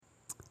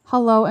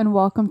Hello and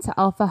welcome to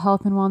Alpha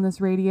Health and Wellness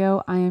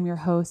Radio. I am your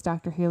host,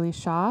 Dr. Haley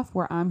Schaff,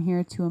 where I'm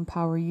here to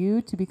empower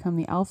you to become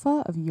the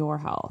alpha of your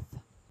health.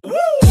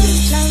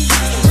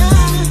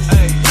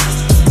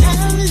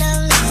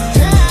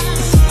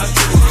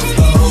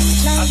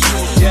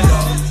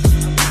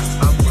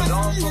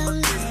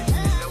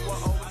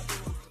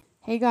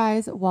 Hey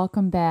guys,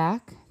 welcome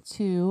back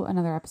to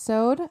another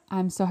episode.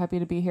 I'm so happy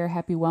to be here.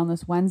 Happy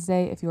Wellness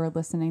Wednesday. If you are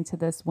listening to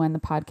this when the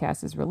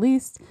podcast is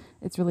released,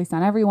 it's released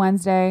on every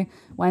Wednesday.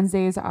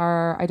 Wednesdays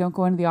I don't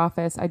go into the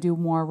office. I do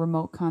more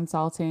remote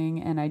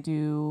consulting and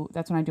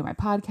that's when I do my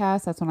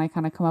podcast. That's when I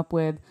kind of come up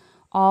with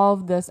all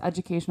of this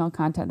educational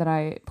content that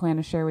I plan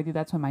to share with you.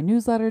 That's when my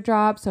newsletter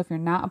drops. So if you're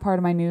not a part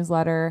of my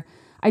newsletter,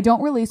 I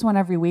don't release one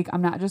every week.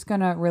 I'm not just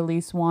going to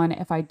release one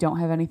if I don't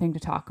have anything to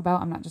talk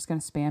about. I'm not just going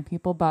to spam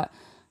people, but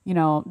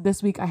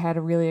this week I had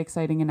a really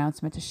exciting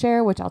announcement to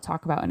share, which I'll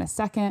talk about in a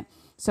second.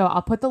 So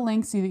I'll put the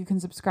link so that you can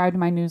subscribe to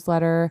my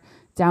newsletter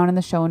down in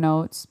the show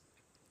notes.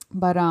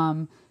 But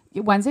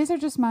Wednesdays are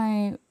just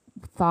my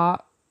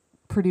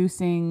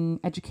thought-producing,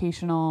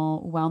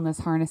 educational,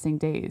 wellness harnessing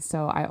days.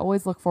 So I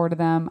always look forward to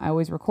them. I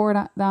always record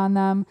on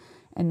them.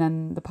 And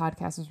then the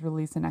podcast is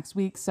released the next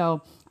week.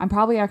 So I'm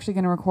probably actually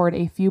going to record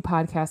a few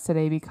podcasts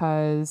today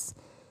because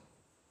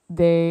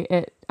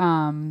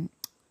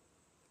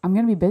I'm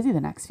going to be busy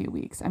the next few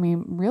weeks. I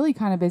mean, really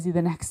kind of busy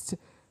the next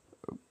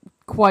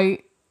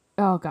I'm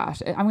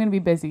going to be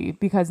busy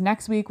because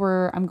next week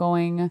we're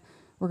going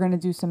to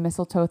do some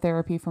mistletoe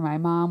therapy for my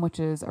mom, which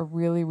is a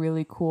really,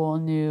 really cool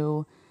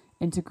new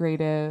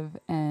integrative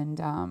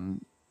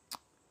and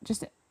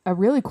just a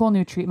really cool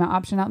new treatment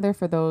option out there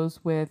for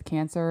those with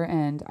cancer.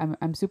 And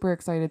I'm super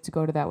excited to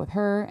go to that with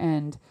her.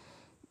 And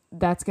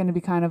that's going to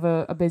be kind of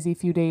a busy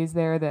few days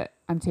there that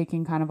I'm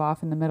taking kind of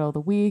off in the middle of the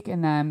week.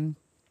 And then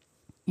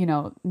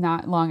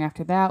not long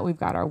after that, we've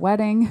got our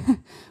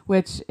wedding,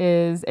 which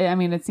is,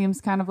 it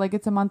seems kind of like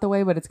it's a month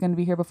away, but it's going to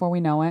be here before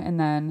we know it. And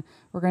then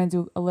we're going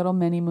to do a little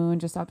mini moon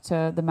just up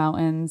to the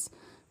mountains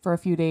for a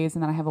few days.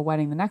 And then I have a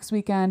wedding the next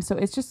weekend. So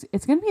it's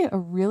going to be a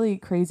really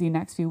crazy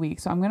next few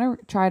weeks. So I'm going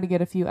to try to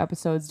get a few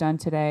episodes done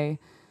today,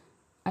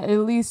 at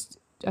least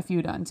a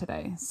few done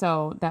today.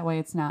 So that way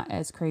it's not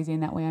as crazy.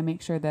 And that way I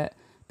make sure that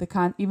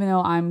even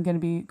though I'm going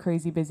to be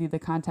crazy busy, the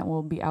content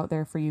will be out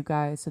there for you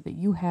guys so that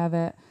you have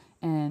it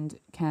and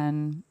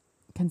can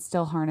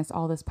still harness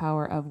all this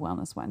power of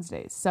Wellness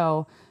Wednesdays.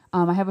 So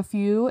I have a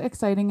few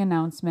exciting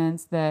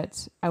announcements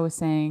that I was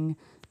saying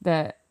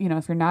that,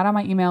 if you're not on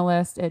my email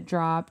list, it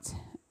dropped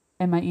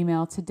in my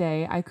email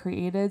today. I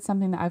created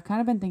something that I've kind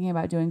of been thinking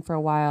about doing for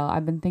a while.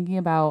 I've been thinking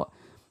about,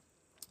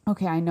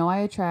 okay, I know I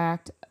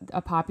attract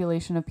a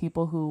population of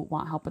people who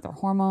want help with their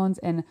hormones.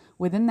 And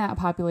within that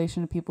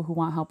population of people who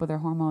want help with their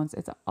hormones,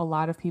 it's a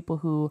lot of people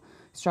who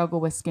struggle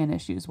with skin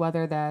issues,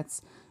 whether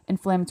that's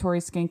inflammatory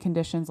skin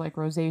conditions like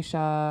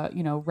rosacea,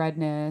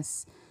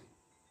 redness,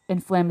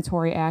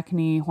 inflammatory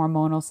acne,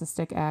 hormonal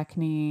cystic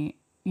acne,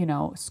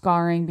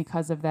 scarring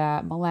because of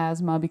that,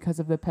 melasma because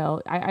of the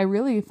pill. I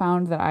really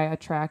found that I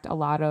attract a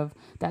lot of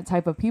that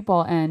type of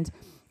people. And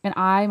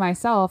I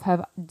myself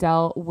have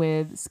dealt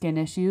with skin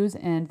issues,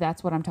 and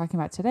that's what I'm talking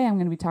about today. I'm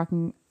going to be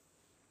talking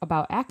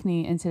about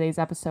acne in today's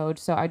episode.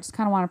 So I just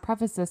kind of want to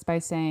preface this by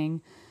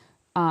saying,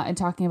 and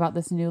talking about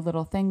this new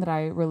little thing that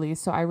I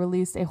released. So I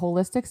released a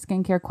holistic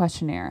skincare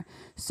questionnaire.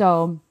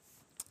 So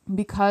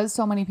because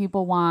so many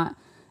people want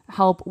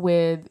help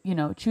with,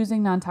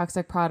 choosing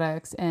non-toxic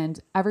products, and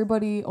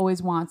everybody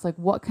always wants, like,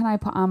 what can I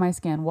put on my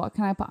skin? What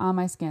can I put on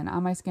my skin,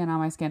 on my skin, on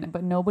my skin?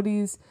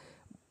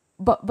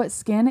 But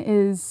skin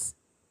is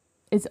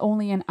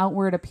only an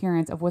outward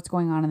appearance of what's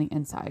going on the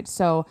inside.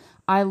 So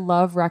I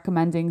love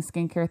recommending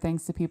skincare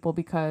things to people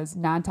because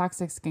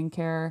non-toxic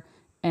skincare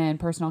and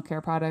personal care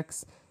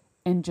products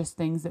and just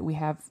things that we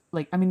have,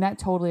 that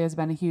totally has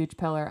been a huge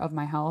pillar of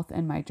my health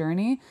and my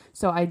journey.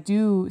 So I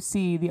do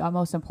see the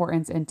utmost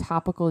importance in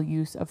topical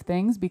use of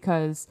things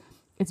because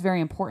it's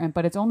very important,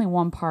 but it's only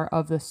one part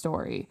of the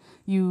story.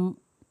 If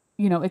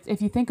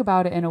you think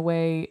about it in a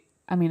way,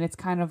 it's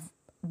kind of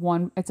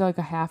it's like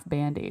a half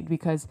Band-Aid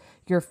because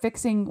you're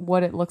fixing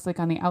what it looks like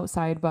on the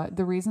outside. But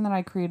the reason that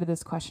I created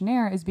this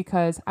questionnaire is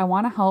because I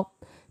want to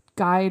help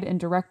guide and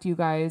direct you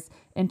guys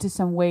into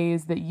some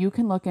ways that you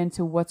can look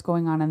into what's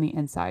going on the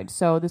inside.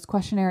 So this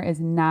questionnaire is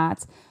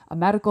not a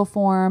medical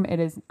form.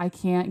 I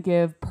can't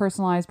give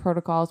personalized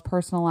protocols,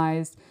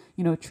 personalized,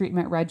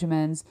 treatment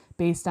regimens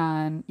based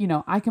on,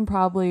 I can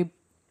probably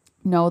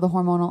know the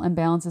hormonal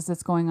imbalances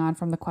that's going on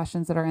from the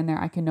questions that are in there.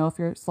 I can know if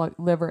your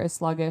liver is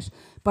sluggish,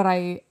 but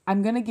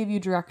I'm going to give you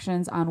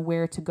directions on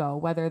where to go,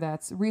 whether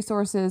that's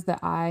resources that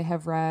I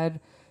have read,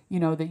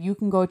 that you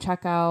can go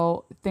check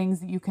out, things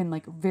that you can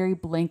very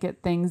blanket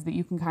things that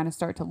you can kind of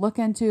start to look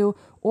into,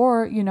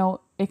 or,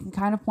 it can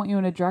kind of point you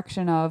in a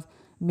direction of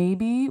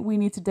maybe we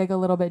need to dig a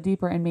little bit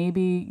deeper and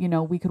maybe,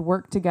 we could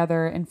work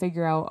together and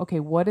figure out, okay,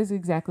 what is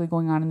exactly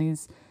going on in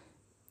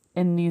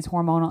these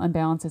hormonal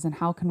imbalances and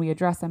how can we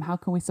address them? How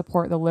can we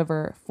support the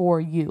liver for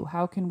you?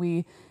 How can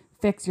we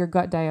fix your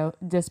gut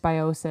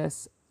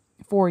dysbiosis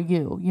for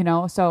you?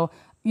 So,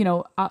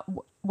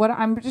 what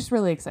I'm just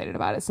really excited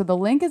about it. So the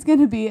link is going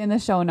to be in the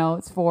show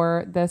notes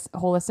for this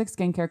holistic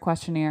skincare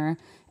questionnaire.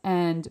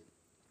 And,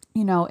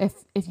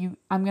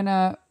 I'm going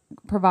to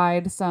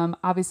provide some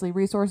obviously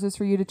resources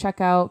for you to check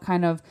out,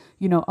 kind of,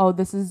 oh,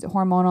 this is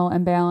hormonal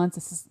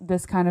imbalance.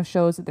 This kind of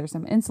shows that there's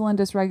some insulin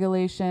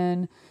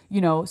dysregulation,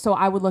 so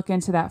I would look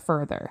into that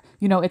further.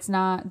 It's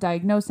not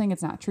diagnosing,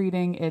 it's not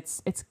treating,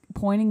 it's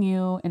pointing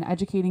you and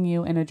educating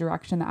you in a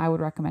direction that I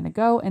would recommend to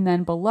go. And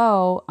then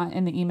below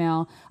in the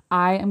email,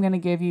 I am going to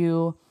give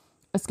you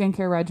a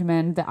skincare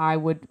regimen that I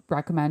would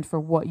recommend for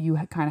what you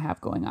kind of have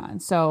going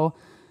on. So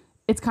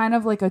it's kind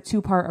of like a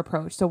 2-part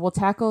approach. So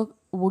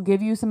we'll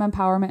give you some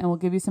empowerment and we'll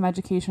give you some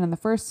education on the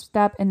first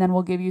step. And then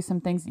we'll give you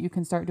some things that you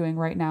can start doing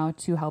right now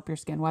to help your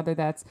skin, whether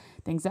that's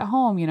things at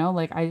home,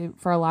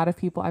 for a lot of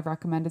people, I've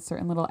recommended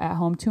certain little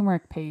at-home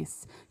turmeric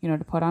pastes, to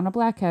put on a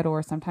blackhead,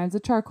 or sometimes a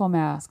charcoal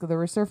mask, or the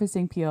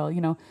resurfacing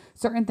peel,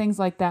 certain things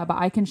like that. But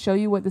I can show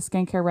you what the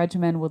skincare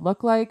regimen would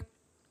look like,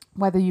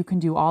 whether you can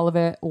do all of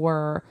it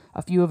or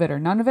a few of it or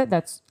none of it.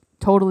 That's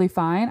totally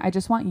fine. I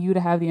just want you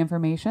to have the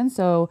information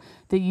so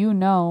that you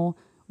know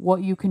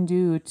what you can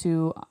do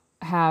to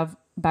have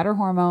better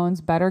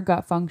hormones, better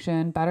gut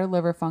function, better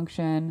liver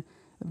function,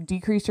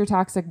 decrease your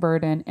toxic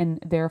burden, and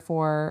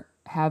therefore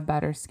have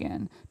better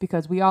skin.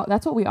 Because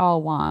that's what we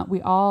all want.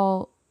 We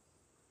all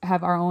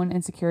have our own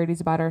insecurities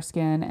about our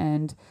skin,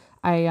 and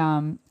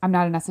I'm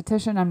not an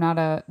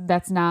esthetician.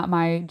 That's not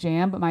my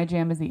jam, but my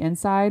jam is the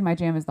inside. My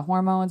jam is the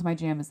hormones. My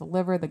jam is the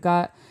liver, the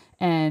gut.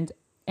 And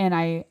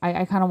I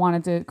kind of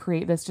wanted to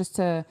create this just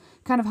to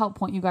kind of help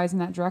point you guys in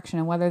that direction.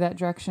 And whether that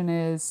direction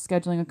is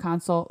scheduling a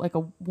consult, like a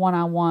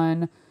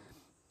one-on-one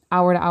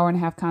hour to hour and a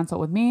half consult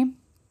with me,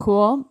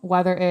 cool.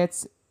 Whether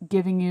it's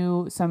giving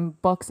you some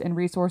books and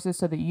resources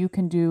so that you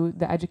can do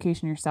the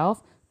education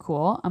yourself,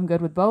 cool. I'm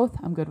good with both.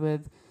 I'm good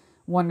with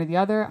one or the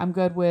other. I'm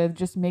good with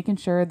just making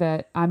sure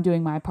that I'm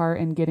doing my part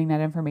and getting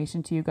that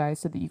information to you guys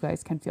so that you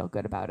guys can feel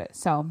good about it.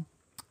 So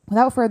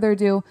without further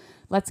ado,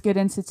 let's get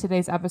into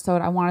today's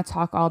episode. I want to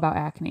talk all about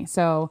acne.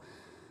 So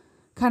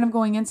kind of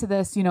going into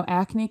this,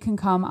 acne can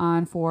come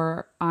on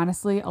for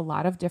honestly a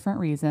lot of different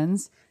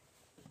reasons.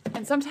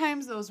 And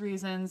sometimes those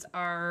reasons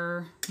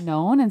are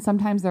known and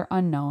sometimes they're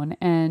unknown.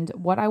 And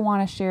what I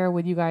want to share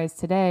with you guys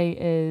today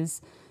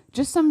is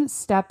just some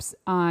steps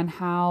on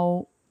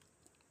how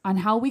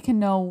we can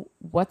know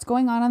what's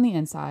going on the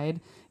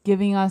inside,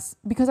 giving us,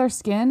 because our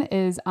skin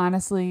is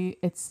honestly,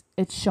 it's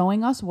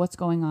showing us what's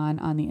going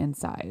on the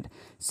inside.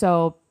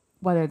 So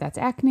whether that's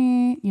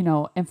acne,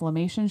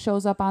 inflammation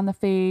shows up on the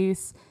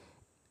face,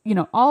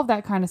 all of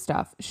that kind of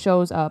stuff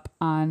shows up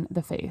on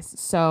the face.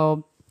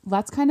 So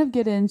let's kind of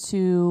get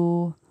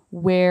into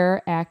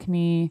where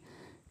acne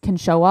can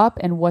show up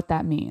and what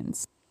that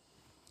means.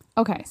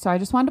 Okay, so I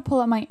just wanted to pull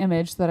up my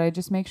image so that I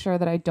just make sure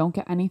that I don't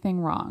get anything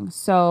wrong.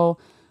 So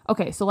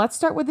let's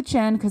start with the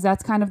chin, because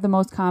that's kind of the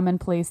most common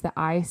place that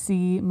I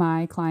see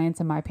my clients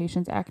and my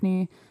patients'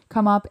 acne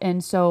come up.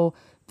 And so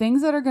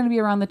things that are going to be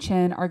around the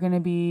chin are going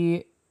to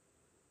be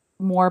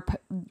more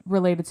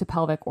related to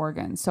pelvic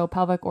organs. So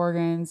pelvic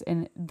organs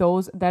and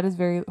that is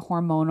very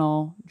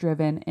hormonal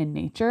driven in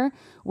nature.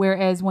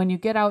 Whereas when you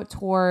get out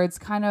towards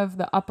kind of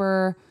the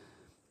upper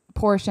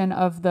portion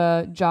of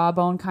the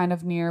jawbone, kind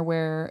of near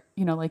where,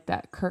 like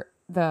that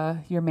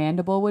your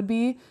mandible would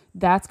be,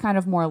 that's kind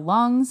of more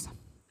lungs.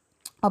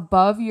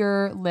 Above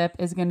your lip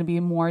is going to be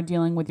more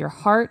dealing with your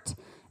heart.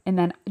 And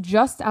then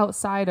just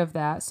outside of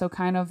that, so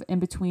kind of in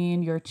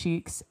between your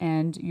cheeks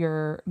and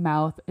your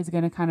mouth, is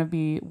going to kind of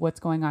be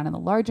what's going on in the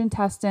large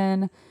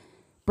intestine.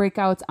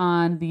 Breakouts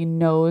on the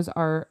nose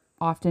are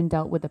often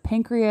dealt with the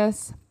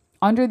pancreas.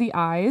 Under the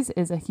eyes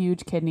is a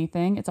huge kidney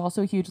thing. It's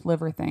also a huge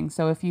liver thing.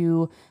 So if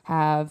you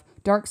have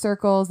dark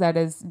circles, that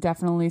is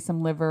definitely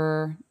some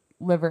liver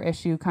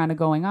issue kind of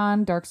going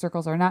on. Dark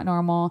circles are not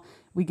normal.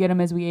 We get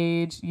them as we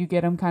age. You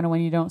get them kind of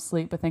when you don't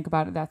sleep, but think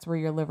about it. That's where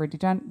your liver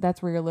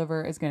that's where your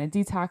liver is going to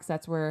detox.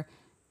 That's where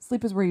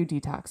sleep is where you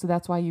detox. So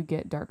that's why you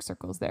get dark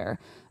circles there.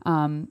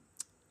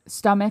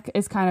 Stomach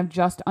is kind of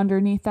just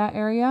underneath that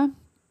area.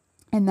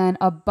 And then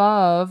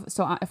above,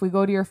 so if we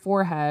go to your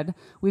forehead,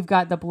 we've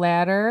got the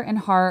bladder and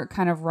heart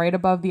kind of right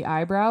above the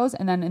eyebrows.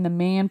 And then in the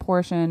main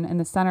portion, in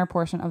the center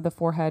portion of the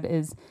forehead,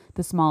 is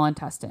the small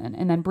intestine.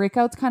 And then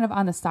breakouts kind of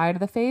on the side of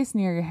the face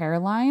near your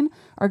hairline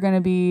are going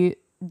to be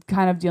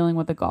kind of dealing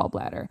with the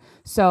gallbladder.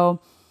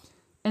 So,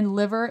 and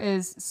liver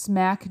is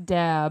smack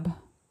dab.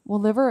 Well,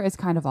 liver is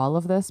kind of all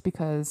of this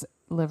because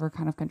liver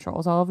kind of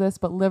controls all of this,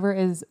 but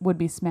liver would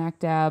be smack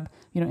dab,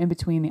 in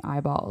between the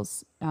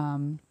eyeballs.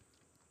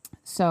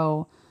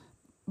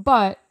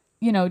 But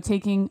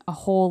taking a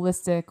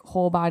holistic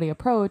whole body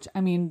approach,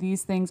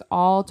 these things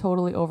all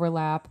totally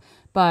overlap.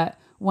 But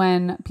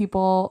when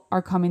people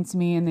are coming to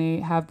me and they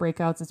have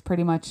breakouts, it's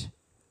pretty much,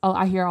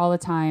 I hear all the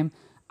time,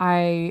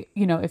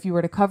 if you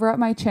were to cover up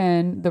my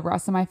chin, the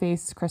rest of my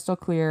face is crystal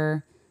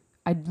clear.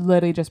 I'd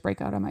literally just break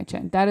out on my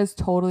chin. That is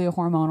totally a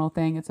hormonal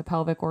thing. It's a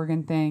pelvic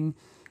organ thing.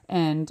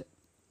 And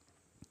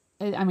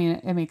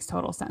it makes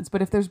total sense.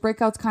 But if there's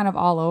breakouts kind of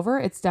all over,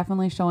 it's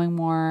definitely showing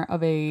more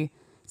of a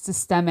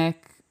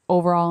systemic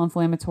overall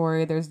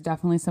inflammatory. There's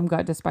definitely some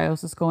gut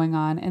dysbiosis going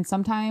on. And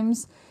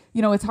sometimes,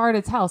 it's hard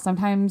to tell.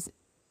 Sometimes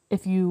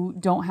if you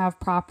don't have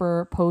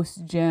proper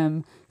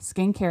post-gym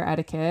skincare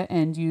etiquette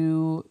and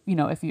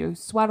if you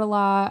sweat a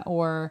lot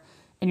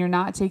and you're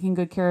not taking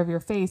good care of your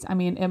face, I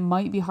mean, it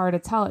might be hard to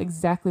tell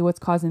exactly what's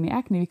causing the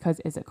acne, because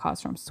is it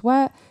caused from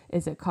sweat?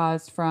 Is it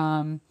caused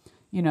from,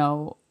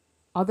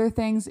 other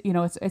things?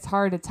 It's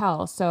hard to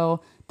tell.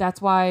 So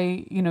that's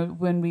why,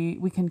 when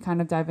we can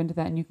kind of dive into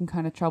that, and you can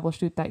kind of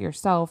troubleshoot that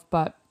yourself.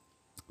 But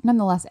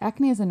nonetheless,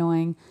 acne is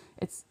annoying.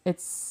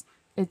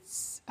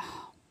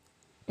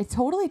 It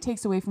totally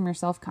takes away from your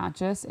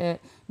self-conscious.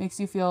 It makes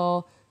you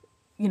feel,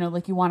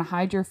 like you want to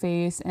hide your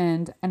face.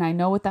 And I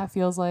know what that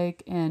feels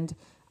like. And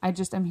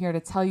I'm here to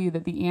tell you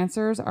that the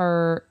answers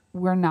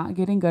we're not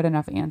getting good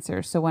enough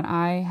answers. So when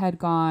I had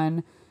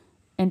gone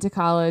into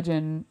college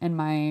and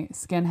my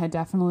skin had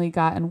definitely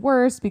gotten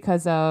worse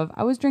because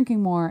I was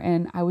drinking more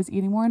and I was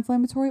eating more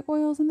inflammatory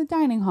oils in the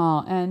dining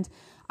hall, and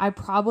I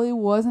probably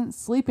wasn't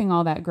sleeping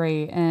all that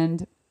great.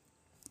 And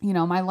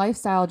my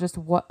lifestyle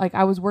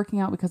I was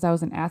working out because I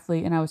was an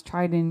athlete, and I was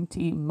trying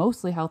to eat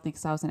mostly healthy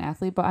because I was an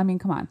athlete. But I mean,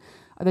 come on.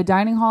 The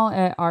dining hall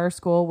at our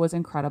school was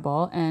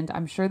incredible, and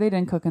I'm sure they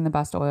didn't cook in the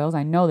best oils.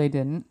 I know they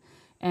didn't.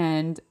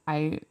 And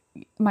I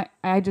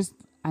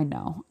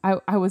know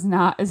I was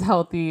not as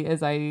healthy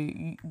as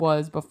I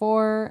was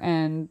before,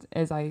 and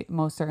as I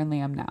most certainly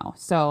am now.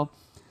 So,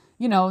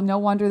 no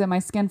wonder that my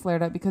skin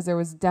flared up, because there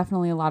was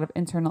definitely a lot of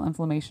internal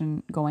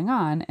inflammation going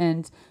on.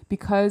 And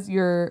because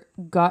your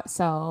gut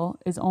cell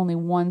is only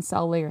one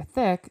cell layer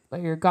thick,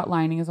 like your gut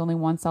lining is only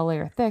one cell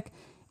layer thick,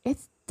 it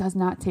does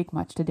not take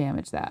much to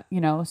damage that,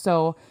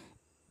 So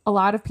a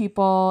lot of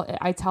people,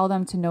 I tell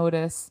them to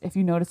notice, if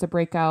you notice a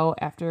breakout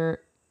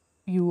after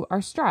you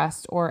are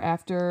stressed or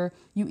after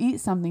you eat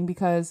something,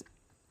 because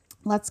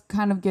let's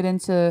kind of get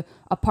into,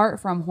 apart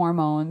from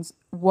hormones,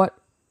 what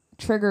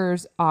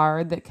triggers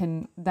are that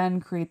can then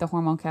create the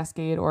hormone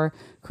cascade or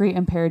create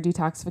impaired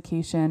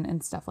detoxification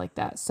and stuff like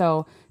that.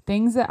 So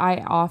things that I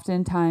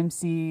oftentimes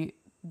see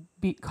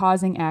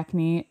causing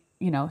acne,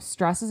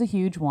 stress is a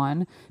huge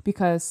one,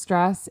 because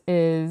stress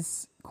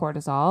is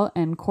cortisol,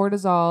 and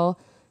cortisol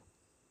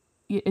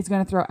is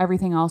going to throw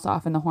everything else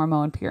off in the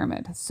hormone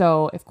pyramid.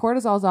 So if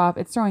cortisol's off,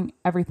 it's throwing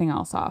everything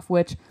else off,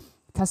 which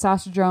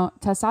testosterone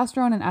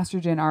and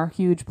estrogen are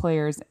huge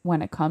players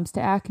when it comes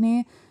to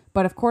acne.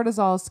 But if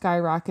cortisol is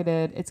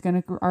skyrocketed, it's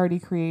going to already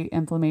create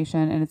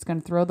inflammation, and it's going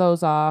to throw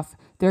those off.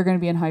 They're going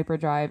to be in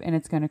hyperdrive, and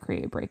it's going to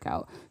create a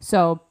breakout.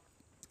 So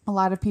a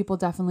lot of people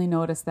definitely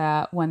notice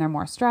that when they're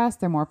more stressed,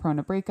 they're more prone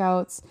to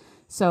breakouts.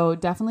 So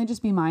definitely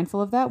just be mindful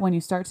of that. When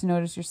you start to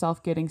notice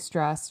yourself getting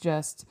stressed,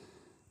 just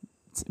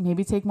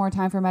maybe take more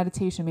time for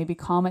meditation, maybe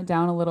calm it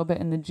down a little bit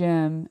in the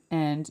gym,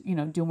 and,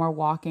 do more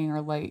walking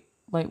or light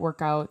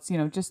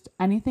workouts, just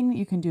anything that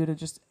you can do to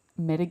just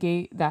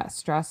mitigate that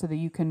stress so that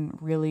you can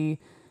really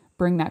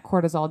bring that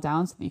cortisol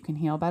down so that you can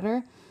heal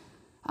better.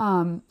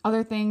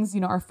 Other things,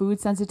 are food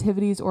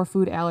sensitivities or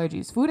food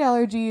allergies. Food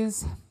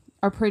allergies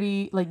are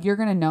pretty, you're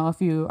going to know if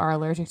you are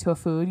allergic to a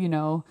food,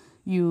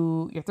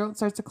 your throat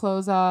starts to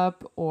close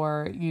up,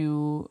 or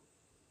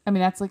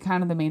that's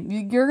kind of the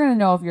main, you're going to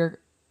know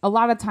a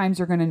lot of times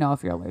you're going to know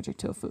if you're allergic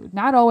to a food.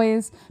 Not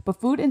always, but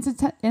oh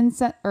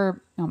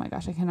my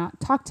gosh, I cannot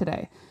talk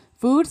today.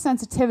 Food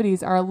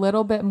sensitivities are a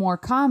little bit more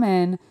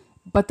common,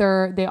 but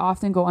they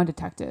often go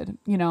undetected,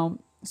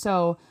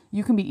 So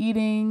you can be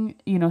eating,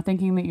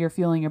 thinking that you're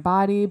feeling your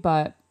body,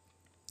 but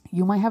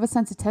you might have a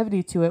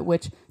sensitivity to it,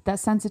 which that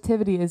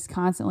sensitivity is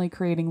constantly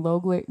creating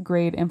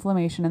low-grade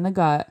inflammation in the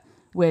gut,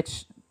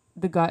 which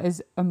the gut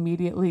is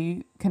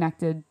immediately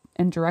connected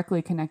and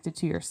directly connected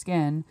to your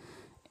skin.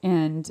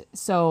 And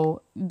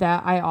so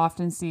that I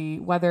often see,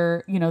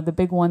 whether, the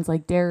big ones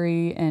like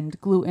dairy and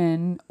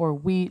gluten or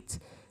wheat,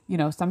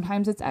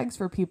 sometimes it's eggs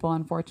for people,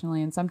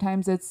 unfortunately. And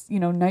sometimes it's,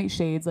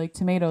 nightshades like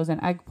tomatoes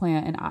and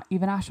eggplant, and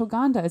even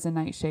ashwagandha is a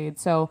nightshade.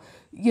 So,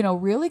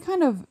 really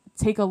kind of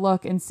take a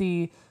look and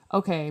see,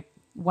 okay,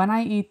 when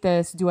I eat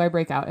this, do I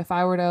break out? If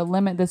I were to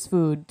limit this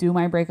food, do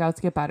my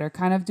breakouts get better?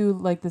 Kind of do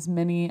like this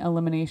mini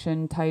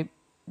elimination type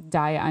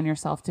diet on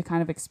yourself to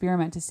kind of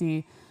experiment to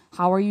see,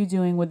 how are you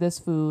doing with this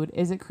food?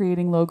 Is it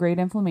creating low-grade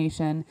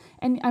inflammation?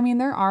 And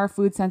there are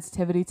food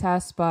sensitivity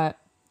tests, but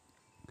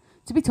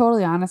to be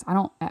totally honest, I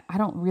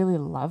don't really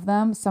love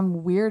them.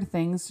 Some weird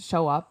things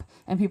show up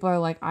and people are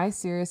like, I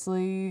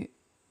seriously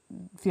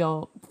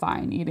feel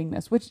fine eating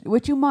this, which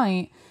you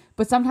might,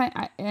 but sometimes,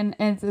 and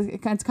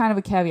it's kind of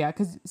a caveat,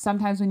 because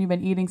sometimes when you've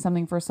been eating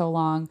something for so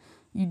long,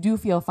 you do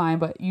feel fine,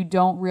 but you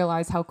don't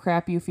realize how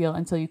crappy you feel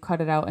until you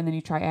cut it out and then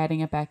you try adding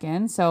it back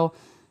in. So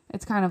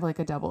it's kind of like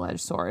a double-edged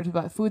sword.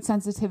 But food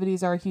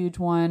sensitivities are a huge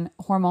one.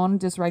 Hormone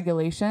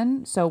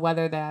dysregulation. So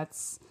whether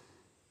that's,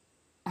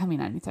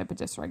 any type of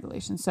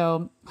dysregulation.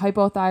 So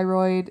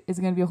hypothyroid is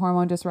going to be a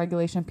hormone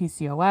dysregulation.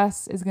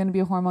 PCOS is going to be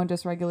a hormone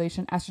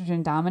dysregulation.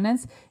 Estrogen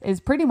dominance is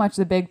pretty much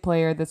the big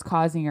player that's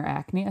causing your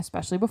acne,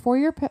 especially before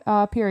your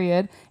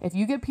period. If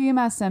you get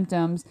PMS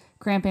symptoms,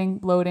 cramping,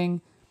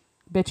 bloating,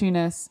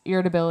 bitchiness,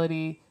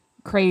 irritability,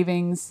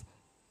 cravings,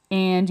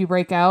 and you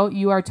break out,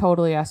 you are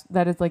totally,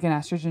 that is like an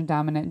estrogen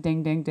dominant,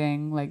 ding, ding,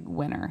 ding, like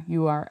winner.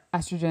 You are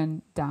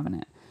estrogen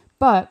dominant.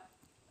 But,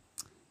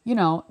 you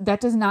know,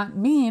 that does not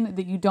mean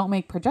that you don't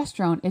make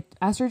progesterone.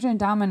 Estrogen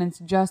dominance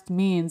just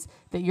means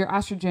that your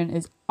estrogen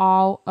is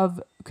all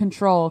of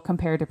control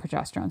compared to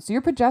progesterone. So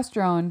your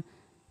progesterone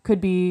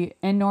could be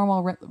in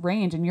normal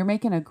range and you're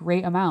making a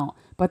great amount.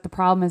 But the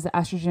problem is that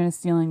estrogen is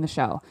stealing the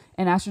show.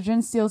 And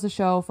estrogen steals the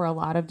show for a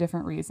lot of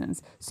different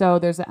reasons. So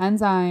there's an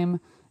enzyme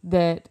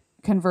that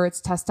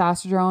converts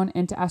testosterone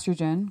into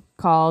estrogen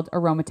called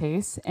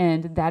aromatase.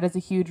 And that is a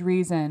huge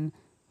reason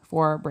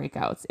for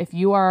breakouts. If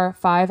you are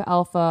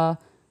 5-alpha,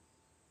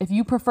 if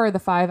you prefer the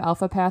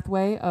 5-alpha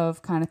pathway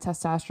of kind of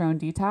testosterone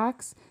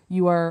detox,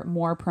 you are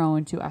more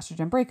prone to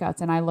estrogen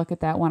breakouts. And I look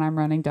at that when I'm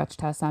running Dutch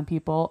tests on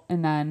people.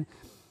 And then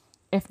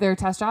if their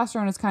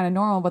testosterone is kind of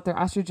normal, but their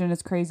estrogen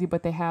is crazy,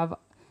 but they have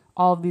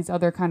all of these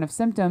other kind of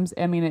symptoms,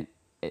 I mean,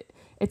 it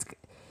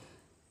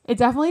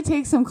definitely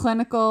takes some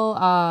clinical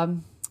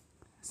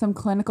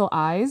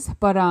eyes,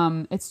 but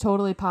it's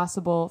totally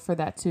possible for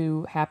that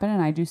to happen.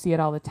 And I do see it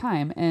all the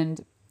time.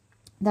 And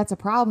that's a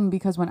problem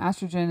because when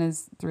estrogen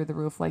is through the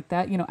roof like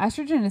that, you know,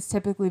 estrogen is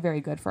typically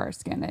very good for our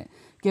skin. It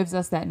gives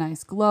us that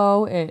nice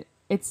glow.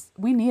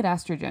 We need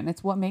estrogen.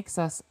 It's what makes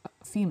us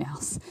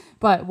females.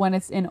 But when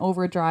it's in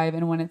overdrive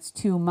and when it's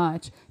too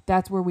much,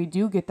 that's where we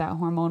do get that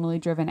hormonally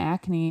driven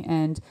acne.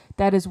 And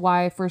that is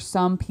why for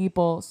some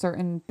people,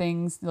 certain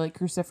things like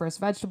cruciferous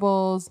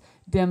vegetables,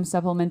 DIM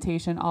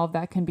supplementation, all of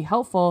that can be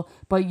helpful,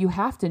 but you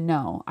have to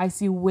know. I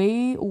see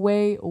way,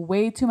 way,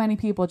 way too many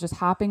people just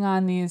hopping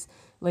on these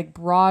like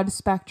broad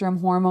spectrum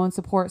hormone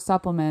support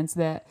supplements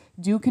that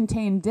do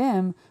contain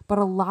DIM, but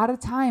a lot of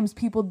times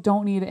people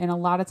don't need it. And a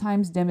lot of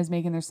times DIM is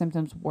making their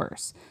symptoms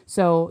worse.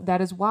 So that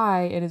is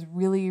why it is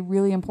really,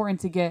 really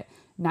important to get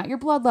not your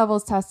blood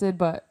levels tested,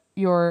 but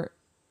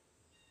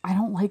I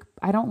don't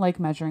like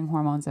measuring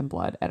hormones in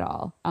blood at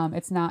all.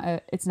 It's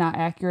not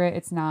accurate.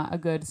 It's not a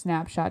good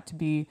snapshot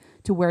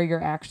to where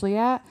you're actually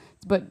at,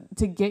 but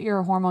to get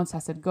your hormones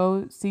tested,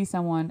 go see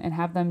someone and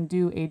have them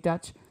do a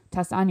Dutch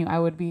test on you. I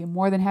would be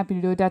more than happy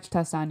to do a Dutch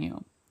test on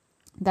you.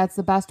 That's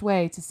the best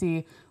way to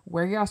see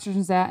where your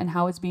estrogen's at and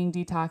how it's being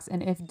detoxed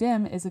and if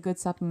DIM is a good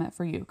supplement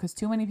for you. Because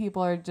too many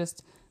people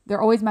they're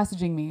always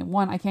messaging me.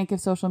 One, I can't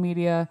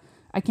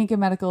give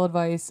medical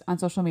advice on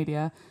social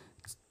media.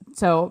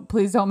 So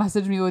please don't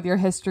message me with your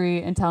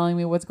history and telling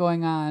me what's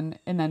going on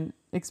and then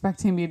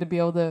expecting me to be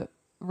able to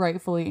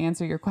rightfully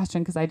answer your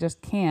question, because I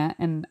just can't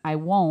and I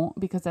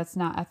won't, because that's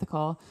not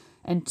ethical.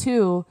 And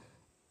two,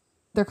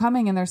 they're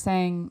coming and they're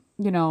saying,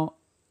 you know,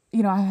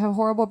 I have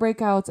horrible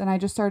breakouts and I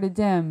just started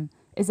DIM.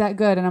 Is that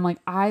good? And I'm like,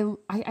 I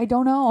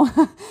don't know.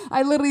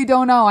 I literally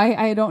don't know.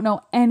 I don't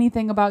know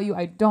anything about you.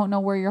 I don't know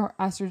where your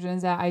estrogen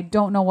is at. I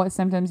don't know what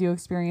symptoms you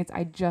experience.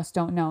 I just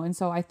don't know. And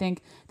so I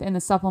think that in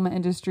the supplement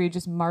industry,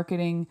 just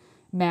marketing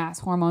mass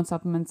hormone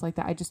supplements like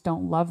that, I just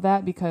don't love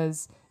that,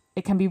 because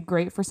it can be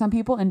great for some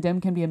people and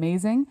DIM can be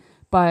amazing,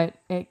 but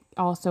it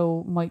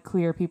also might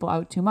clear people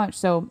out too much.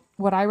 So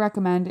what I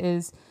recommend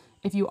is,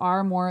 if you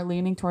are more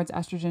leaning towards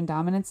estrogen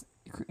dominance,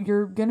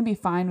 you're going to be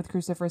fine with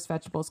cruciferous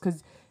vegetables,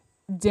 because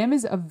DIM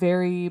is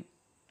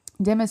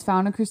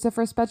found in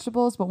cruciferous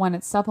vegetables, but when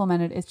it's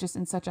supplemented, it's just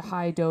in such a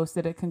high dose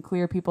that it can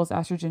clear people's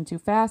estrogen too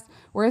fast,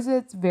 whereas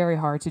it's very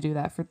hard to do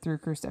that through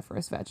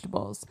cruciferous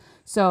vegetables.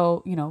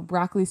 So, you know,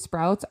 broccoli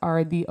sprouts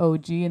are the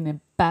OG and the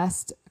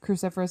best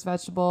cruciferous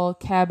vegetable.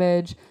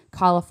 Cabbage,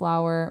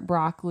 cauliflower,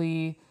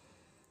 broccoli,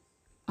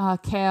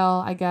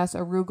 kale, I guess,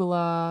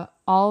 arugula,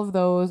 all of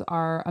those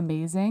are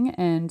amazing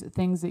and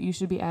things that you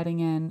should be adding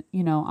in,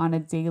 you know, on a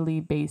daily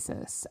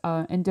basis,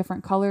 in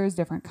different colors,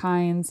 different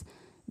kinds,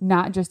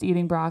 not just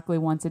eating broccoli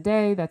once a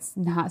day. That's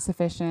not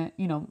sufficient.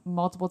 You know,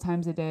 multiple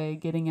times a day,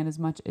 getting in as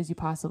much as you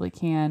possibly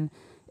can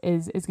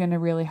is going to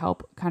really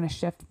help kind of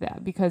shift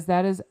that, because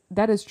that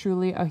is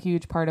truly a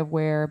huge part of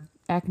where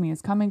acne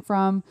is coming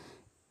from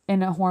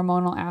in a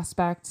hormonal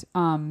aspect.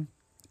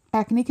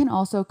 Acne can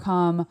also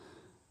come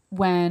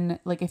when,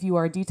 like, if you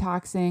are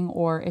detoxing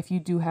or if you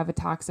do have a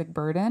toxic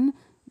burden,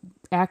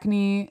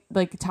 acne,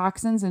 like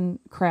toxins and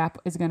crap,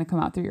 is going to come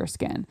out through your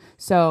skin.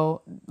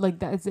 So like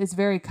that, it's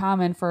very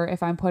common for,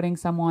 if I'm putting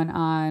someone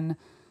on,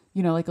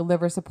 you know, like a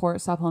liver support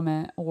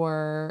supplement,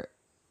 or,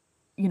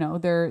 you know,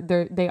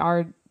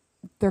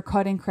 they're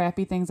cutting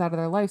crappy things out of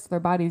their life, so their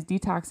body's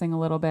detoxing a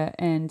little bit,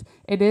 and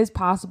it is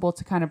possible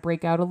to kind of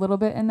break out a little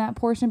bit in that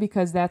portion,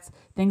 because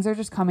things are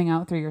just coming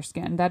out through your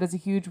skin. That is a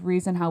huge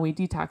reason how we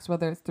detox,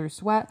 whether it's through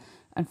sweat.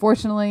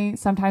 Unfortunately,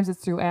 sometimes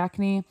it's through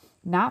acne.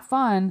 Not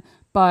fun,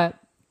 but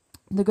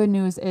the good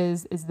news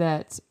is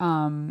that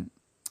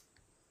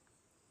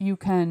you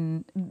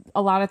can,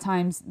 a lot of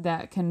times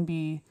that can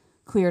be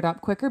cleared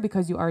up quicker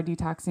because you are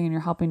detoxing and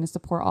you're helping to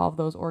support all of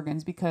those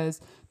organs,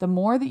 because the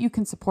more that you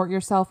can support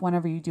yourself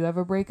whenever you do have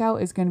a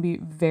breakout is going to be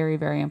very,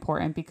 very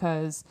important.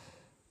 Because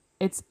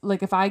it's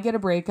like, if I get a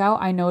breakout,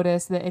 I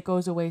notice that it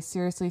goes away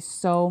seriously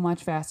so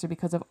much faster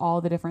because of all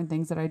the different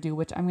things that I do,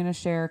 which I'm going to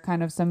share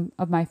kind of some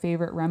of my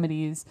favorite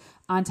remedies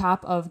on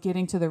top of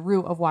getting to the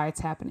root of why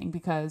it's happening.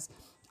 Because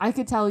I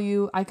could tell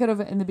you, I could have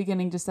in the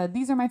beginning just said,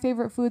 these are my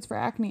favorite foods for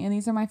acne and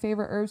these are my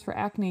favorite herbs for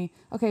acne.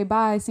 Okay,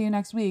 bye, see you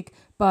next week.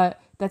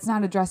 But that's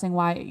not addressing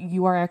why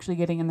you are actually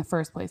getting in the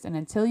first place. And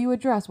until you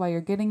address why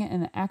you're getting it in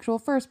the actual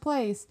first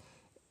place,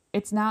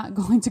 it's not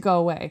going to go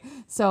away.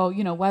 So,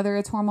 you know, whether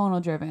it's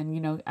hormonal driven,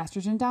 you know,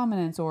 estrogen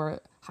dominance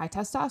or high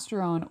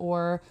testosterone,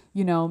 or,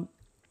 you know,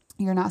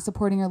 you're not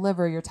supporting your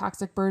liver, your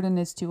toxic burden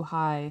is too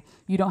high,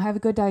 you don't have a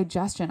good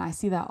digestion. I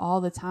see that all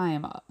the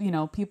time. You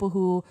know, people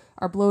who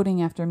are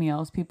bloating after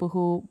meals, people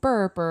who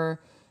burp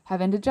or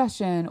have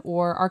indigestion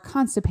or are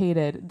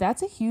constipated.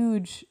 That's a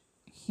huge,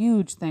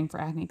 huge thing for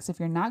acne. Because if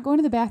you're not going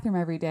to the bathroom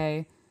every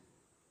day,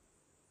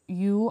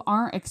 you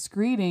aren't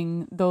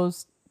excreting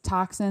those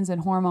toxins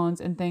and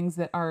hormones and things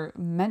that are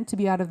meant to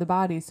be out of the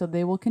body, so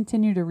they will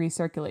continue to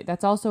recirculate.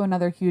 That's also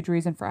another huge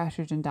reason for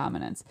estrogen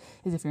dominance,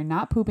 is if you're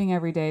not pooping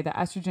every day, the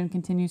estrogen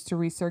continues to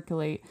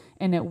recirculate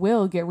and it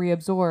will get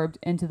reabsorbed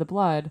into the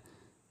blood,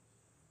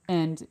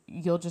 and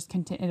it'll just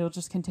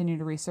continue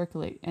to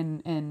recirculate.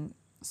 And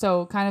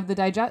so kind of the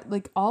digest,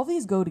 like all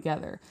these go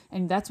together,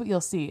 and that's what you'll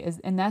see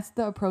and that's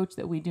the approach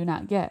that we do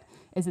not get,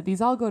 is that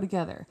these all go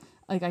together.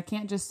 Like I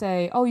can't just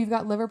say, oh, you've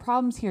got liver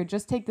problems here,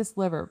 just take this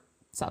liver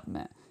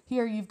supplement.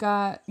 Here you've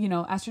got, you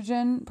know,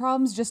 estrogen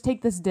problems, just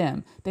take this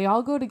DIM. They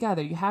all go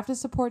together. You have to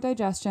support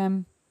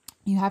digestion.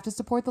 You have to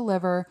support the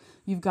liver.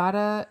 You've got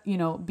to, you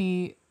know,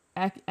 be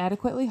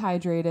adequately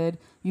hydrated.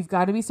 You've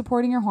got to be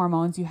supporting your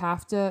hormones. You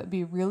have to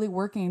be really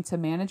working to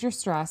manage your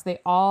stress. They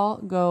all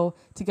go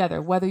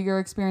together, whether you're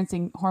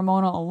experiencing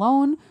hormonal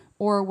alone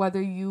or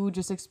whether you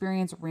just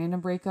experience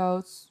random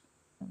breakouts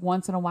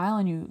once in a while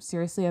and you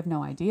seriously have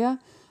no idea.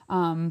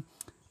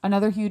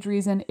 Another huge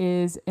reason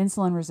is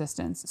insulin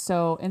resistance.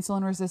 So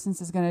insulin resistance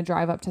is going to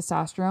drive up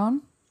testosterone,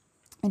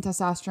 and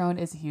testosterone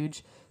is a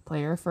huge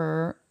player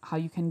for how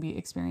you can be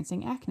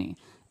experiencing acne.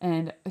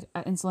 And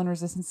insulin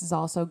resistance is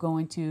also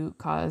going to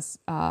cause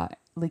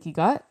leaky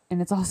gut,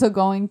 and it's also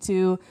going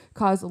to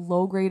cause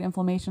low-grade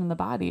inflammation in the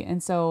body.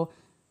 And so,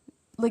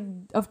 like,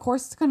 of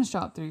course, it's going to show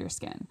up through your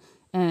skin.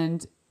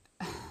 And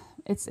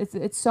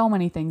it's so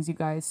many things, you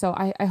guys. So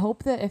I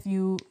hope that if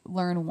you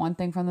learn one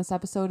thing from this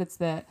episode, it's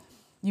that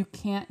you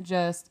can't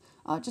just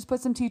put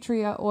some tea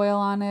tree oil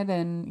on it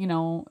and, you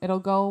know, it'll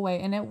go away,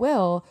 and it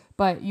will,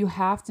 but you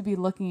have to be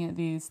looking at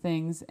these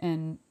things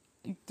and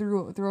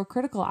through a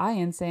critical eye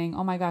and saying,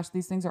 oh my gosh,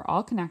 these things are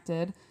all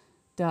connected.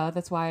 Duh.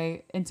 That's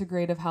why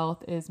integrative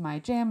health is my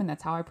jam, and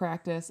that's how I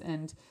practice.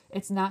 And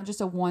it's not just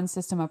a one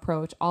system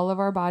approach. All of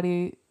our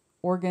body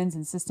organs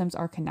and systems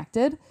are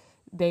connected.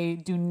 They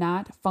do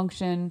not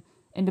function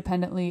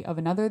independently of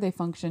another. They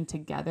function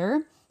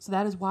together. So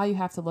that is why you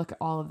have to look at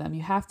all of them.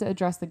 You have to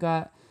address the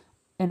gut.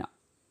 And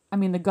I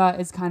mean, the gut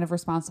is kind of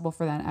responsible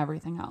for then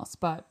everything else.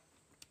 But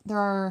there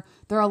are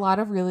a lot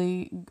of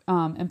really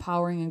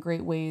empowering and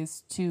great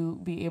ways to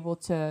be able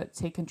to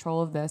take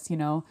control of this, you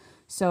know.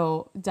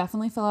 So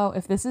definitely fill out,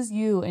 if this is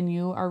you and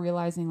you are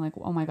realizing like,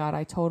 oh my God,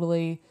 I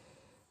totally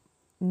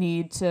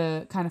need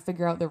to kind of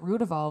figure out the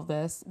root of all of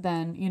this,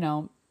 then, you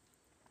know,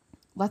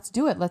 let's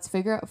do it. Let's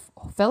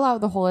fill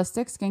out the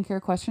holistic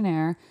skincare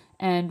questionnaire,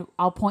 and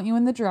I'll point you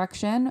in the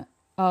direction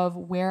of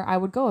where I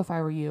would go if I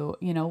were you.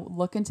 You know,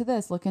 look into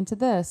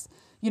this,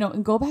 you know,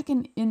 and go back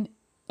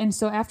and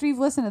so after you've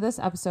listened to this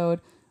episode,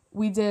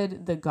 we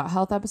did the gut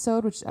health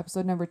episode, which is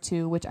episode number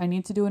 2, which I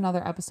need to do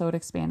another episode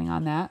expanding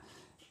on that.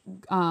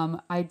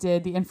 I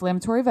did the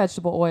inflammatory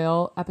vegetable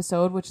oil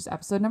episode, which is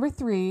episode number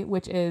 3,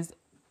 which is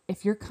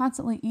if you're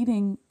constantly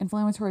eating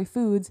inflammatory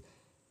foods,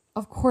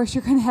 of course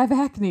you're going to have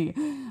acne.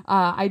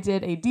 I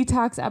did a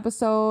detox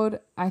episode.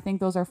 I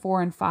think those are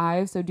 4 and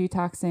 5. So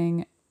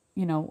detoxing,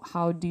 you know,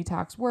 how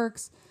detox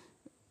works,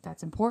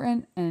 that's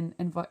important. And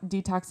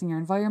detoxing your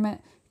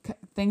environment,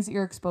 things that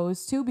you're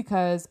exposed to,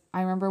 because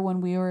I remember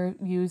when we were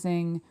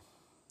using,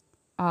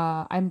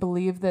 I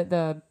believe that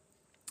the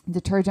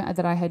detergent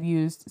that I had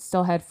used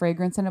still had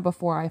fragrance in it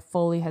before I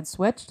fully had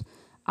switched.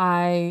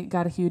 I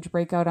got a huge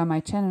breakout on my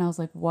chin and I was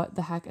like, what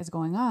the heck is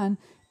going on?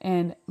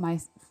 And my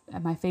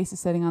face is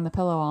sitting on the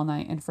pillow all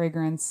night, and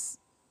fragrance,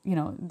 you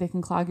know, they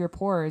can clog your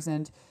pores.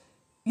 And,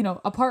 you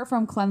know, apart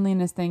from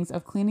cleanliness things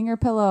of cleaning your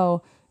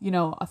pillow, you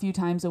know, a few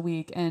times a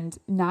week and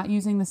not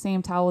using the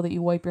same towel that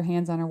you wipe your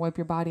hands on or wipe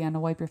your body on to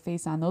wipe your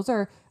face on. Those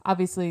are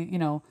obviously, you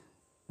know,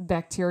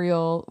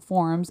 bacterial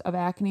forms of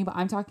acne, but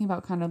I'm talking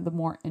about kind of the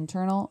more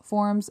internal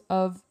forms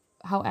of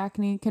how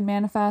acne can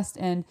manifest.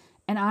 And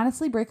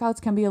honestly,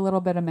 breakouts can be a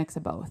little bit of mix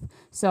of both.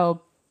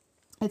 So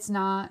it's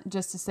not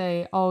just to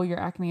say, oh, your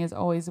acne is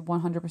always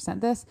 100%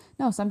 this.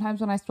 No,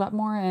 sometimes when I sweat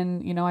more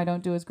and, you know, I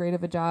don't do as great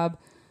of a job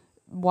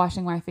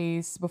washing my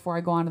face before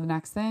I go on to the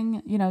next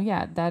thing, you know,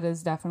 yeah, that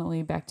is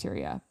definitely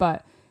bacteria.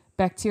 But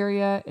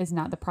bacteria is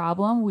not the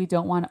problem. We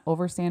don't want to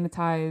over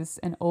sanitize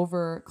and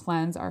over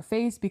cleanse our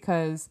face,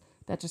 because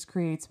that just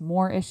creates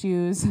more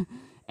issues.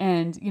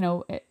 And, you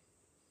know,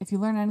 if you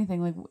learn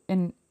anything, like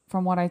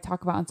from what I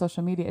talk about on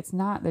social media, it's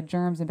not the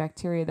germs and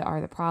bacteria that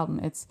are the problem.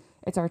 It's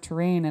our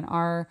terrain, and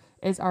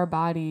is our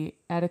body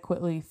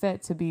adequately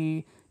fit to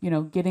be,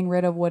 getting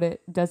rid of what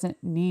it doesn't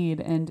need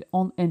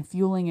and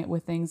fueling it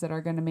with things that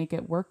are going to make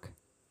it work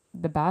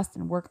the best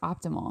and work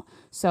optimal.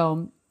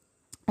 So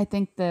I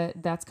think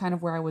that that's kind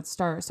of where I would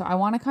start. So I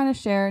want to kind of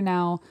share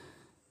now.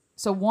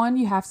 So one,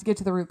 you have to get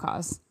to the root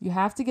cause. You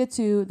have to get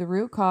to the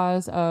root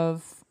cause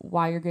of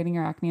why you're getting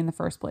your acne in the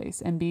first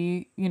place, and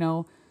be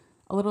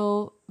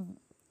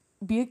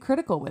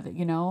critical with it,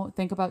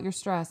 think about your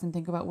stress and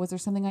think about, was there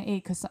something I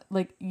ate? Cause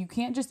like, you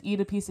can't just eat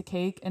a piece of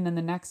cake and then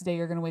the next day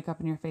you're going to wake up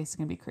and your face is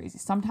going to be crazy.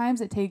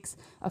 Sometimes it takes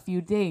a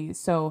few days.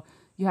 So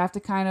you have to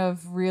kind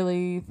of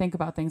really think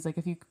about things. Like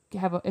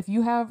if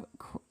you have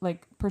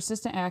like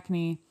persistent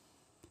acne,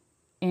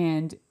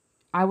 and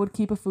I would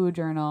keep a food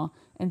journal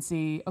and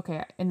see,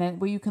 okay, and then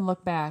you can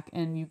look back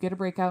and you get a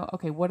breakout.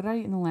 Okay, what did I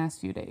eat in the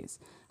last few days?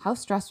 How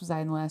stressed was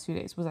I in the last few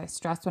days? Was I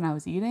stressed when I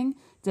was eating?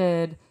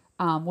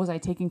 Was I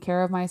taking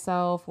care of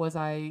myself? Was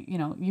I,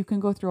 you can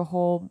go through a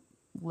whole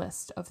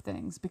list of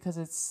things because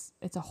it's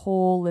a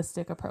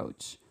holistic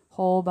approach,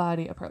 whole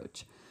body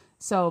approach.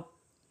 So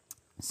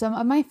some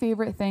of my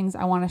favorite things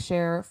I want to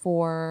share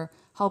for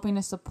helping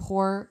to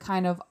support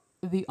kind of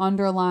the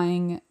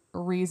underlying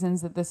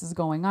reasons that this is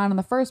going on in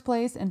the first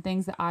place, and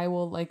things that I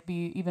will like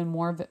be even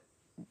more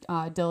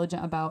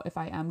diligent about if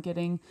I am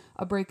getting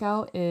a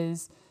breakout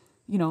is,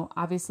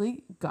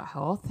 obviously gut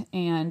health.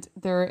 And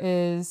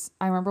I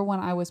remember when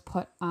I was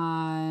put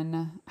on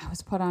an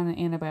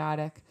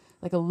antibiotic,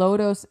 like a low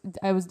dose,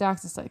 I was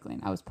doxycycline.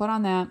 I was put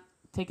on that,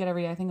 take it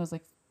every day. I think it was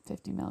like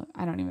 50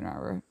 I don't even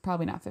remember,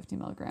 probably not 50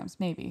 milligrams,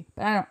 maybe,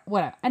 but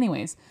whatever.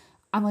 Anyways,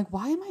 I'm like,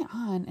 why am I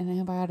on an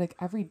antibiotic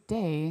every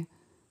day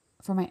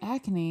for my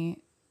acne?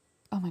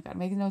 Oh my God, it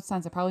makes no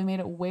sense. It probably made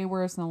it way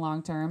worse in the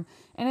long term.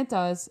 And it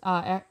does.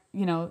 It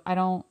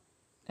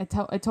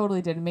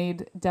totally did. It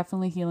made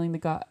definitely healing the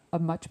gut a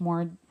much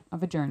more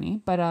of a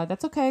journey. But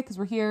that's okay, because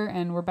we're here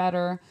and we're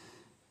better.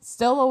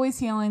 Still always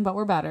healing, but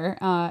we're better.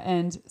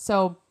 And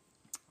so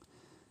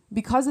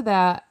because of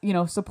that,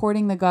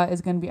 supporting the gut is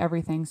going to be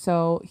everything.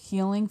 So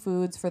healing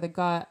foods for the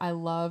gut, I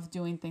love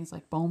doing things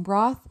like bone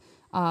broth.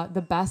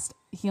 The best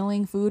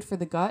healing food for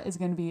the gut is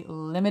going to be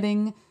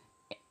limiting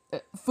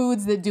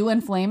foods that do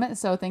inflame it.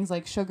 So things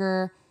like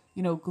sugar,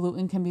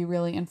 gluten can be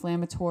really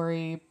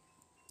inflammatory,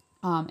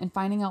 and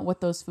finding out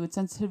what those food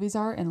sensitivities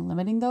are and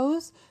limiting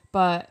those.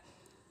 But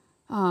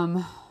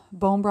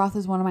bone broth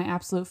is one of my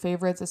absolute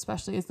favorites,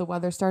 especially as the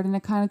weather's starting to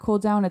kind of cool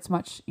down. It's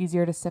much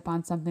easier to sip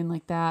on something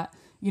like that.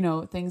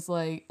 Things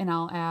like, and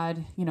I'll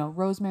add,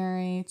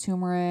 rosemary,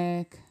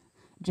 turmeric,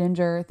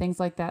 ginger, things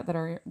like that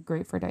are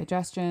great for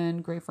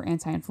digestion, great for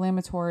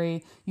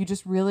anti-inflammatory. You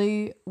just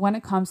really, when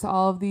it comes to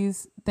all of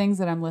these things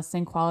that I'm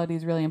listing, quality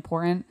is really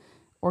important.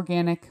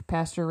 Organic,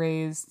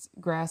 pasture-raised,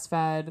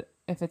 grass-fed,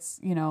 if it's,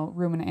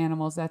 ruminant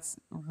animals, that's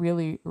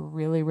really,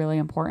 really, really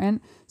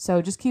important.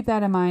 So just keep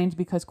that in mind,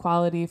 because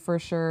quality for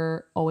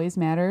sure always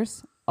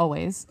matters,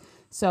 always.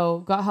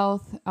 So gut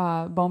health,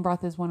 bone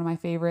broth is one of my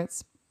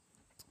favorites.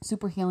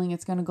 Super healing.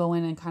 It's going to go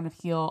in and kind of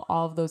heal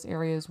all of those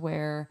areas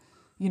where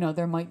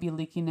there might be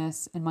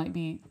leakiness and might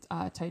be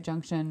tight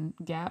junction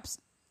gaps,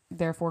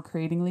 therefore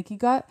creating leaky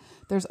gut.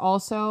 There's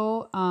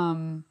also,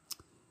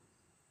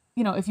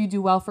 if you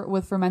do well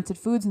with fermented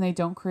foods and they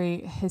don't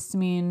create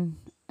histamine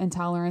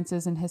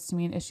intolerances and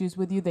histamine issues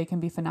with you, they can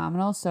be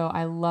phenomenal. So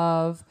I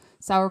love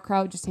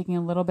sauerkraut. Just taking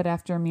a little bit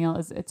after a meal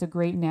it's a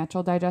great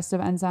natural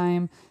digestive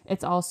enzyme.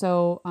 It's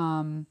also,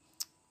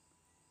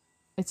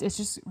 it's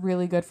just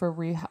really good for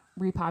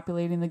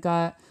repopulating the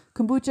gut.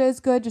 Kombucha is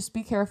good. Just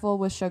be careful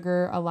with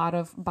sugar. A lot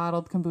of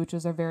bottled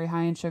kombuchas are very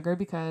high in sugar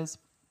because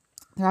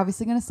they're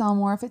obviously going to sell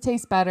more if it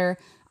tastes better.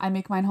 I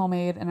make mine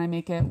homemade, and I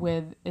make it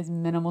with as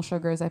minimal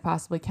sugar as I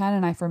possibly can,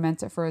 and I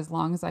ferment it for as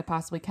long as I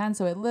possibly can.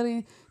 So it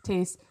literally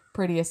tastes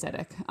pretty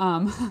acidic,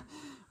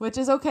 which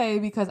is okay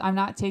because I'm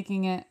not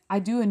taking it. I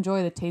do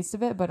enjoy the taste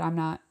of it, but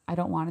I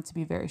don't want it to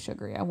be very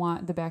sugary. I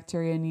want the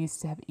bacteria and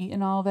yeast to have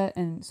eaten all of it,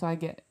 and so I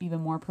get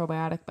even more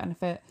probiotic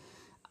benefit.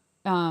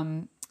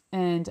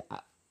 And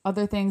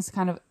other things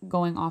kind of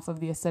going off of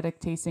the acidic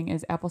tasting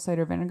is apple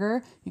cider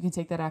vinegar. You can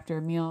take that after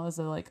a meal as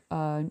a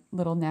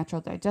little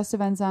natural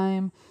digestive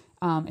enzyme.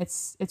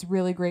 It's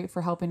really great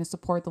for helping to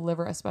support the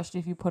liver, especially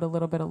if you put a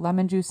little bit of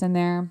lemon juice in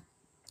there.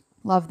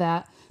 Love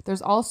that.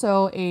 There's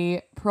also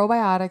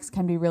probiotics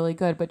can be really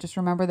good, but just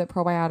remember that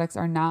probiotics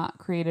are not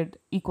created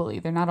equally.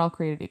 They're not all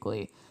created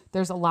equally.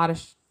 There's a lot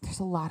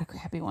of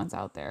crappy ones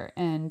out there,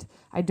 and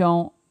I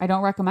don't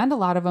recommend a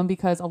lot of them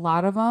because a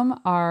lot of them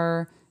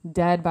are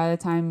dead by the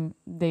time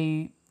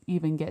they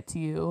even get to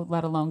you,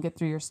 let alone get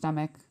through your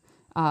stomach,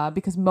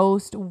 because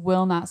most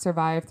will not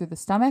survive through the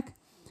stomach.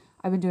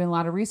 I've been doing a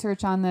lot of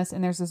research on this,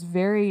 and there's this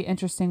very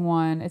interesting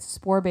one. It's a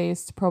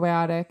spore-based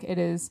probiotic.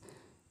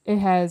 It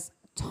has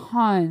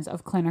tons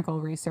of clinical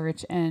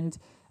research, and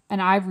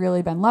I've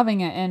really been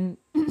loving it. And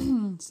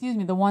excuse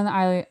me, the one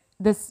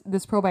this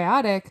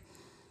probiotic,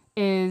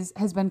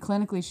 has been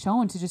clinically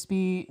shown to just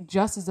be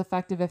just as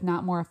effective, if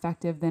not more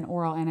effective, than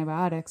oral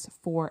antibiotics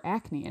for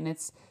acne.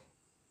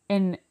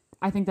 And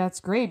I think that's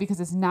great because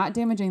it's not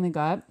damaging the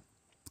gut.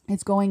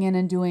 It's going in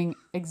and doing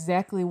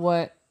exactly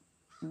what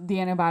the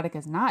antibiotic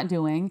is not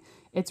doing.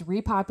 It's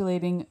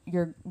repopulating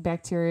your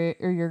bacteria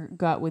or your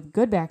gut with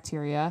good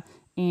bacteria,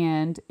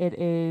 and it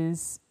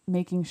is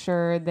making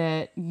sure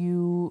that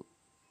you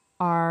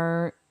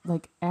are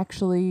like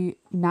actually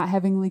not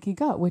having leaky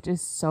gut, which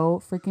is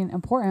so freaking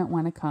important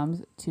when it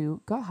comes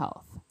to gut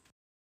health.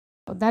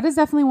 That is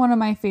definitely one of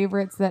my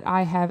favorites that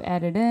I have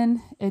added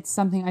in. It's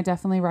something I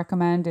definitely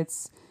recommend.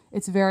 It's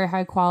very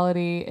high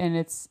quality,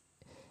 and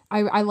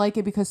I like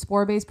it because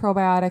spore-based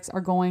probiotics are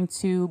going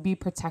to be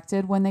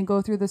protected when they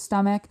go through the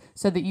stomach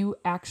so that you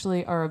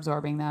actually are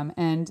absorbing them.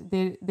 And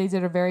they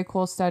did a very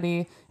cool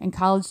study in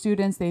college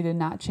students. They did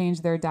not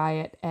change their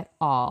diet at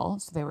all.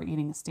 So they were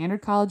eating a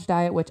standard college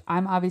diet, which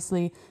I'm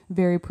obviously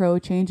very pro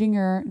changing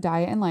your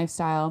diet and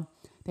lifestyle.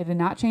 They did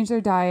not change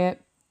their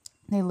diet.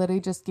 They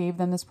literally just gave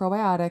them this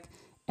probiotic,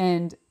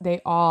 and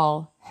they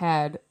all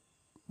had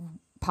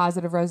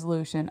positive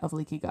resolution of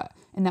leaky gut.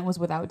 And that was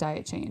without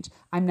diet change.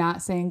 I'm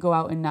not saying go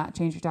out and not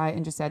change your diet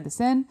and just add this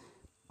in.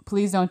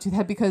 Please don't do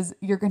that, because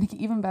you're going to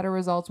get even better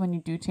results when you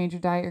do change your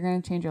diet. You're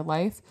going to change your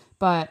life.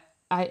 But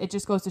it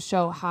just goes to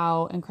show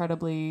how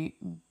incredibly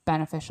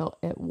beneficial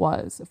it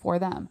was for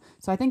them.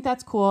 So I think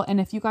that's cool. And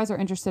if you guys are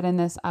interested in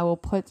this, I will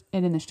put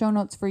it in the show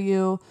notes for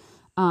you.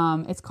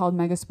 It's called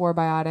Megaspore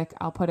Biotic.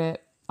 I'll put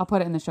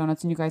it in the show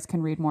notes, and you guys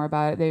can read more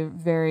about it. They're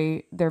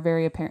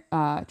very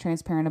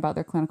transparent about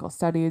their clinical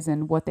studies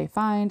and what they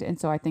find. And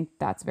so I think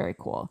that's very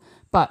cool.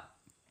 But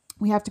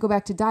we have to go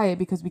back to diet,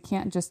 because we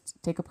can't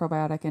just take a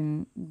probiotic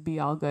and be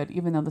all good,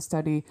 even though the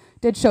study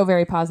did show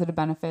very positive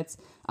benefits.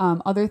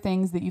 Other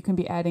things that you can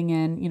be adding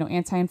in,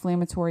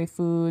 anti-inflammatory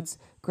foods,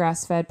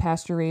 grass-fed,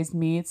 pasture-raised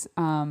meats.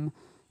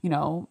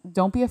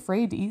 Don't be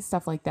afraid to eat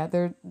stuff like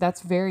that.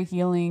 That's very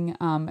healing,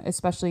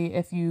 especially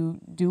if you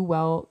do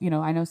well.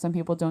 I know some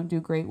people don't do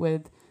great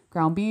with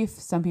ground beef.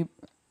 Some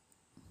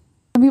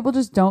people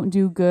just don't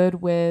do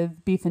good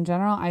with beef in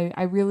general. I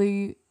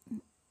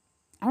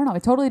don't know.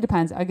 It totally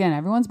depends. Again,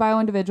 everyone's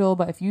bio-individual,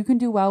 but if you can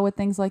do well with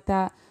things like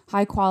that,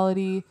 high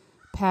quality,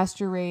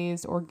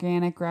 pasture-raised,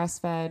 organic,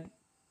 grass-fed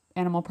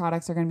animal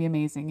products are going to be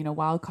amazing.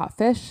 Wild caught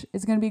fish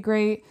is going to be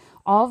great.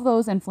 All of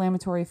those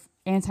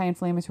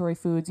anti-inflammatory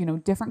foods,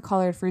 different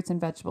colored fruits and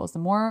vegetables. The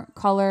more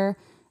color,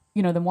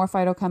 the more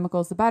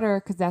phytochemicals, the better,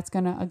 because that's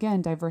going to,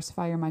 again,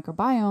 diversify your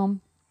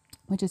microbiome,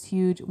 which is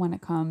huge when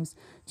it comes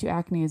to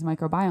acne, is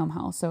microbiome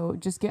health. So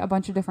just get a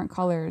bunch of different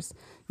colors,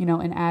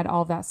 and add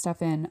all of that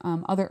stuff in.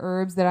 Other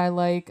herbs that I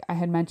like, I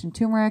had mentioned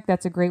turmeric.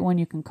 That's a great one.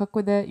 You can cook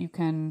with it. You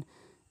can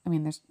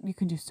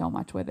do so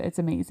much with it. It's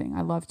amazing.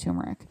 I love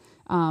turmeric.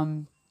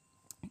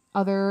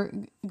 Other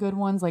good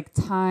ones like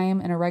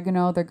thyme and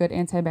oregano, they're good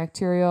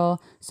antibacterial.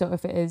 So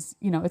if it is,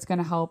 it's going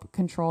to help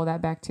control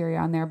that bacteria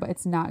on there, but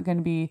it's not going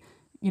to be,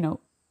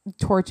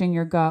 torching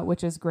your gut,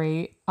 which is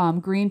great.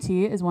 Green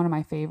tea is one of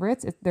my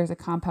favorites. There's a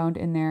compound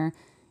in there,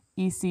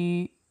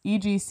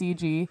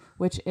 EGCG,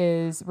 which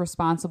is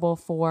responsible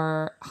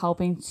for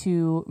helping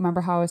to,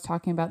 remember how I was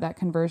talking about that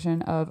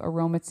conversion of that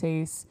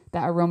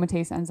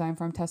aromatase enzyme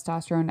from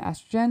testosterone to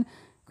estrogen?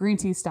 Green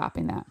tea is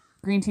stopping that.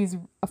 Green tea is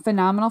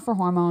phenomenal for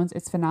hormones.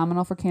 It's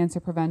phenomenal for cancer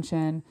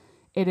prevention.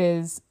 It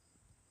is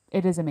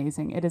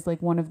amazing. It is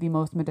like one of the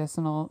most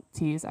medicinal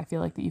teas I feel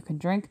like that you can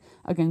drink.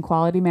 Again,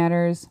 quality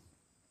matters,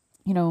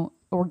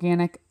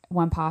 organic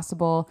when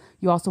possible.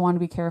 You also want to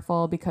be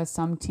careful because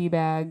some tea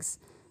bags,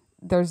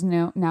 there's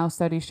now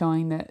studies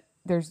showing that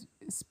there's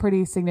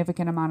pretty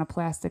significant amount of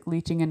plastic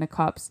leaching into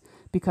cups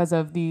because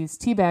of these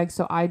tea bags.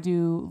 So I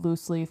do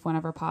loose leaf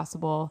whenever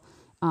possible.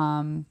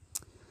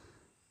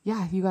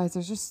 Yeah, you guys,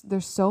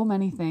 there's so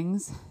many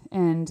things,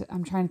 and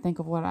I'm trying to think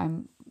of what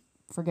I'm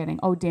forgetting.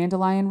 Oh,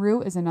 dandelion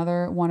root is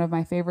another one of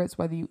my favorites,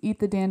 whether you eat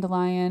the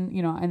dandelion,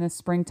 in the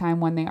springtime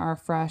when they are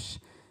fresh,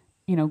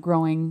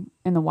 growing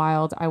in the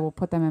wild, I will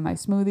put them in my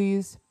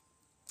smoothies.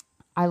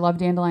 I love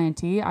dandelion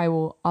tea. I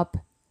will up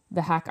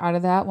the heck out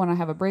of that when I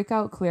have a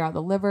breakout, clear out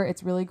the liver.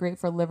 It's really great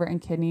for liver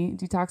and kidney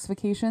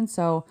detoxification.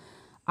 So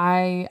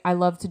I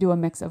love to do a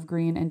mix of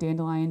green and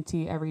dandelion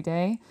tea every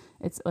day.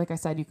 It's like I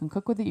said, you can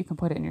cook with it. You can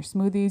put it in your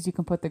smoothies. You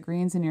can put the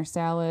greens in your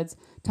salads.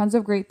 Tons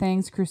of great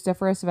things.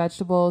 Cruciferous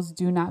vegetables.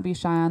 Do not be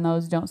shy on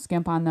those. Don't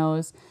skimp on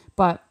those.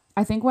 But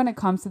I think when it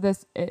comes to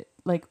this,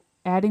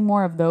 adding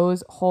more of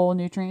those whole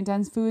nutrient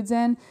dense foods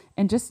in,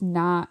 and just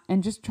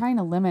trying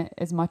to limit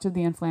as much of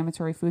the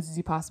inflammatory foods as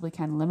you possibly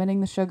can,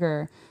 limiting the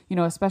sugar,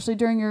 especially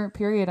during your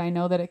period. I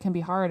know that it can be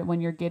hard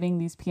when you're getting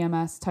these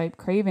PMS type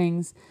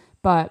cravings,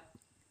 but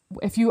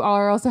if you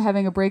are also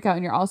having a breakout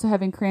and you're also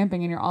having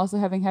cramping and you're also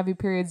having heavy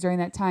periods during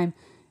that time,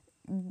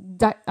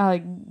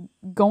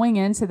 going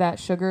into that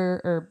sugar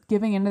or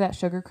giving into that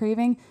sugar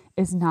craving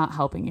is not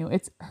helping you.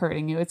 It's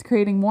hurting you. It's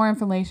creating more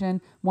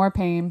inflammation, more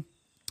pain.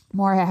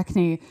 more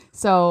acne.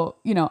 So,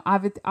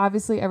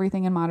 obviously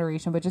everything in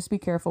moderation, but just be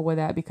careful with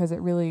that because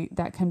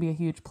that can be a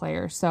huge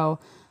player. So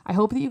I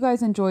hope that you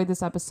guys enjoyed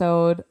this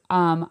episode.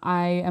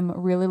 I am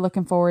really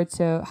looking forward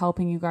to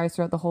helping you guys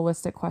throughout the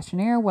holistic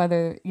questionnaire,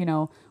 whether,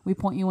 we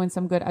point you in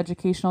some good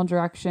educational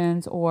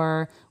directions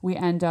or we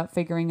end up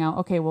figuring out,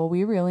 okay, well,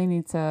 we really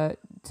need to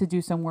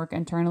do some work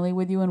internally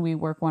with you and we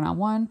work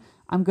one-on-one.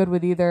 I'm good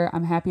with either.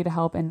 I'm happy to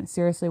help in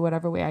seriously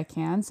whatever way I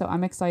can. So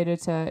I'm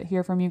excited to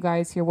hear from you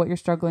guys, hear what you're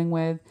struggling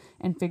with,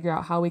 and figure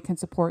out how we can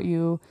support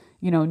you,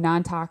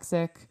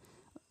 non-toxic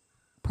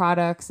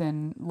products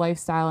and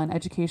lifestyle and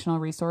educational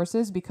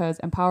resources, because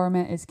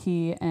empowerment is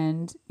key.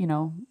 And,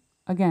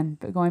 again,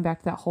 going back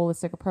to that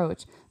holistic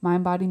approach,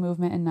 mind, body,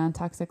 movement, and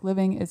non-toxic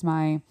living is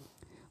my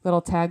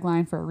little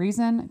tagline for a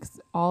reason. 'Cause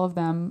all of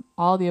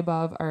the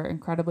above are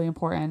incredibly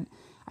important.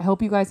 I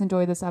hope you guys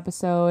enjoyed this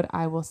episode.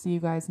 I will see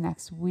you guys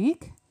next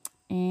week.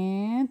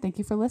 And thank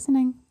you for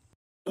listening.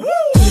 Woo!